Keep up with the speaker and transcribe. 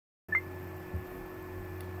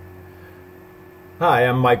Hi,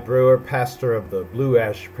 I'm Mike Brewer, pastor of the Blue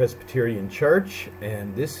Ash Presbyterian Church,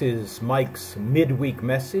 and this is Mike's midweek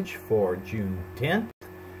message for June 10th,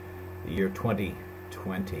 the year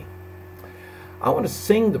 2020. I want to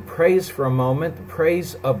sing the praise for a moment, the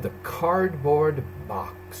praise of the cardboard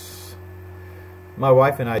box. My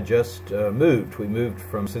wife and I just moved. We moved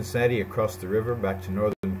from Cincinnati across the river back to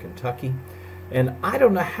northern Kentucky, and I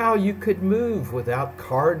don't know how you could move without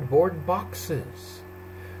cardboard boxes.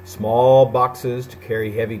 Small boxes to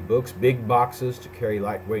carry heavy books, big boxes to carry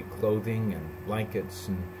lightweight clothing and blankets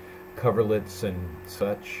and coverlets and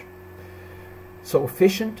such. So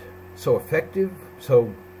efficient, so effective,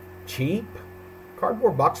 so cheap.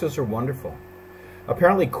 Cardboard boxes are wonderful.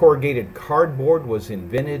 Apparently corrugated cardboard was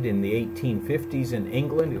invented in the 1850s in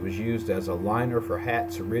England. It was used as a liner for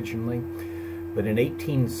hats originally. But in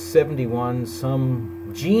 1871,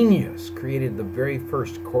 some genius created the very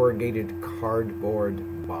first corrugated cardboard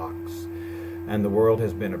box, and the world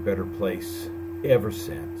has been a better place ever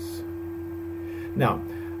since. Now,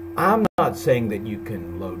 I'm not saying that you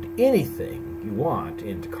can load anything you want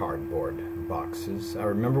into cardboard boxes. I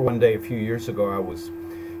remember one day a few years ago I was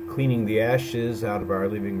cleaning the ashes out of our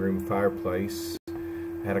living room fireplace.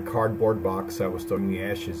 I had a cardboard box I was throwing the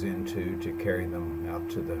ashes into to carry them out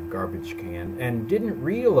to the garbage can, and didn't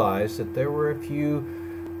realize that there were a few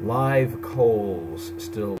live coals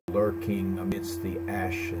still lurking amidst the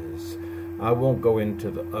ashes. I won't go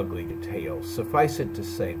into the ugly details. Suffice it to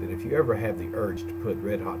say that if you ever have the urge to put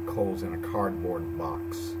red-hot coals in a cardboard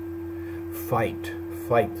box, fight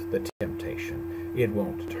the temptation. It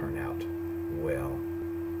won't turn out well.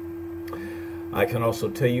 I can also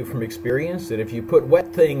tell you from experience that if you put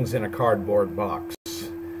wet things in a cardboard box,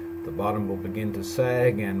 the bottom will begin to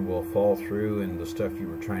sag and will fall through, and the stuff you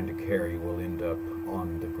were trying to carry will end up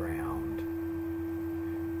on the ground.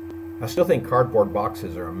 I still think cardboard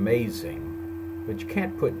boxes are amazing, but you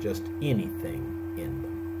can't put just anything in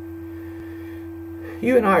them.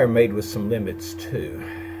 You and I are made with some limits too.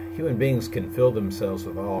 Human beings can fill themselves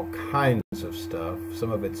with all kinds of stuff.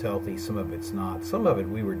 Some of it's healthy, some of it's not. Some of it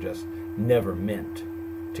we were just never meant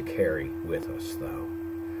to carry with us, though.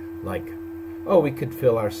 Like, we could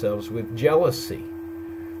fill ourselves with jealousy,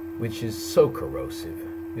 which is so corrosive.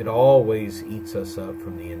 It always eats us up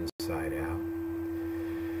from the inside out.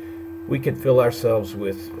 We could fill ourselves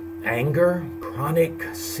with anger, chronic,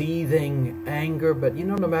 seething anger, but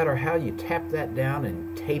no matter how you tap that down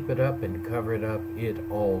and tape it up and cover it up, it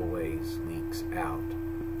always leaks out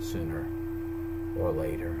sooner or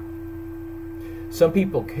later. Some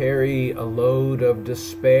people carry a load of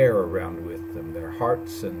despair around with them. Their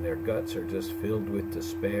hearts and their guts are just filled with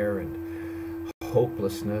despair and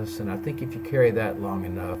hopelessness, and I think if you carry that long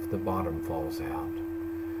enough, the bottom falls out,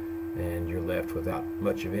 and you're left without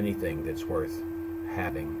much of anything that's worth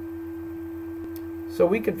having. So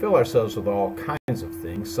we could fill ourselves with all kinds of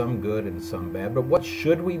things, some good and some bad, but what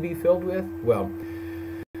should we be filled with? Well,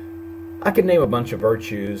 I could name a bunch of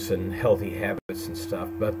virtues and healthy habits and stuff,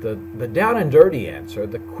 but the down and dirty answer,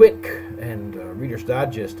 the quick and Reader's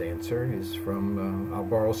Digest answer is from, I'll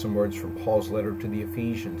borrow some words from Paul's letter to the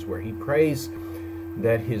Ephesians, where he prays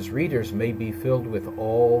that his readers may be filled with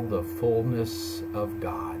all the fullness of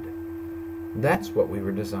God. That's what we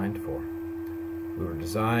were designed for. We were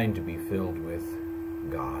designed to be filled with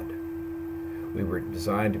God. We were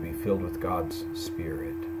designed to be filled with God's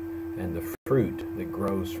Spirit and the fruit that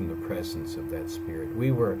grows from the presence of that Spirit.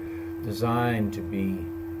 We were designed to be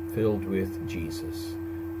filled with Jesus,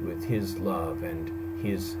 with His love and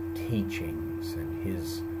His teachings and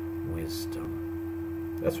His wisdom.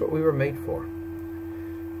 That's what we were made for.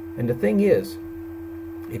 And the thing is,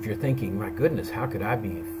 if you're thinking, my goodness, how could I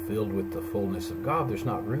be filled with the fullness of God? There's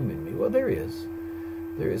not room in me. Well, there is.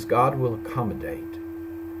 There is. God will accommodate.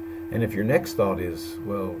 And if your next thought is,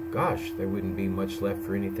 well, gosh, there wouldn't be much left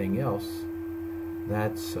for anything else,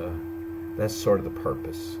 that's sort of the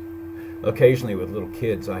purpose. Occasionally with little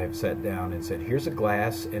kids, I have sat down and said, here's a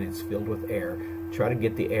glass and it's filled with air. Try to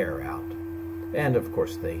get the air out. And of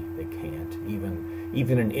course they can't.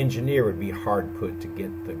 Even an engineer would be hard put to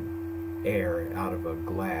get the air out of a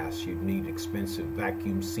glass. You'd need expensive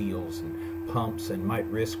vacuum seals and pumps and might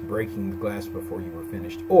risk breaking the glass before you were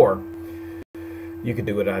finished. Or you could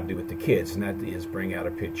do what I do with the kids, and that is bring out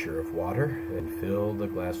a pitcher of water and fill the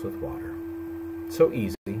glass with water. So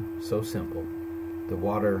easy, so simple. The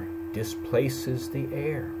water displaces the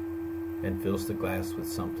air and fills the glass with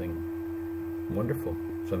something wonderful,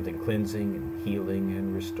 something cleansing and healing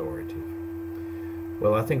and restorative.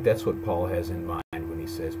 Well, I think that's what Paul has in mind when he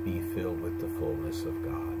says, be filled with the fullness of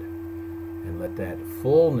God. And let that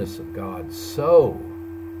fullness of God so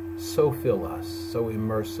fill us, so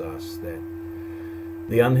immerse us that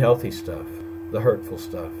The unhealthy stuff, the hurtful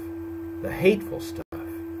stuff, the hateful stuff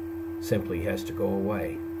simply has to go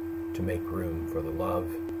away to make room for the love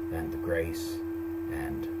and the grace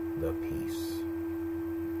and the peace.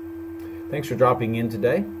 Thanks for dropping in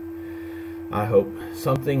today. I hope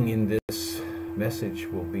something in this message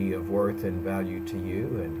will be of worth and value to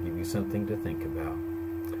you and give you something to think about.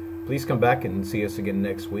 Please come back and see us again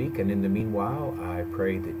next week. And in the meanwhile, I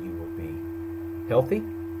pray that you will be healthy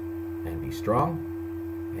and be strong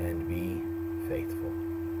and be faithful.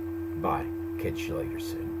 Bye. Catch you later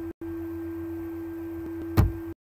soon.